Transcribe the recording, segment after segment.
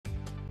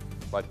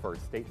But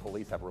first, state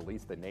police have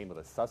released the name of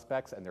the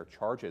suspects and their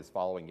charges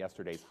following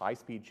yesterday's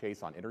high-speed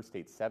chase on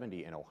Interstate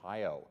 70 in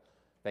Ohio.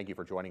 Thank you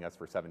for joining us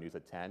for 7 News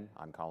at 10.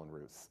 I'm Colin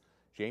Roos.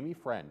 Jamie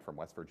Friend from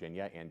West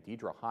Virginia and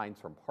Deidre Hines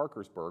from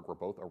Parkersburg were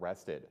both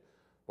arrested.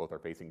 Both are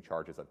facing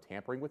charges of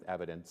tampering with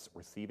evidence,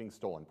 receiving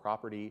stolen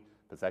property,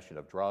 possession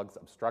of drugs,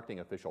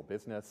 obstructing official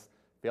business,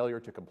 failure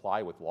to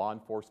comply with law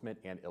enforcement,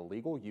 and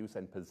illegal use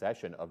and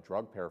possession of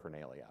drug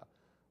paraphernalia.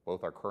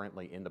 Both are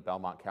currently in the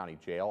Belmont County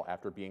Jail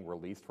after being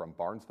released from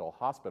Barnesville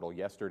Hospital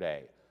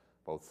yesterday.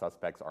 Both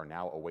suspects are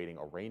now awaiting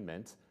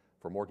arraignment.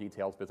 For more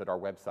details, visit our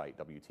website,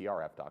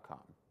 WTRF.com.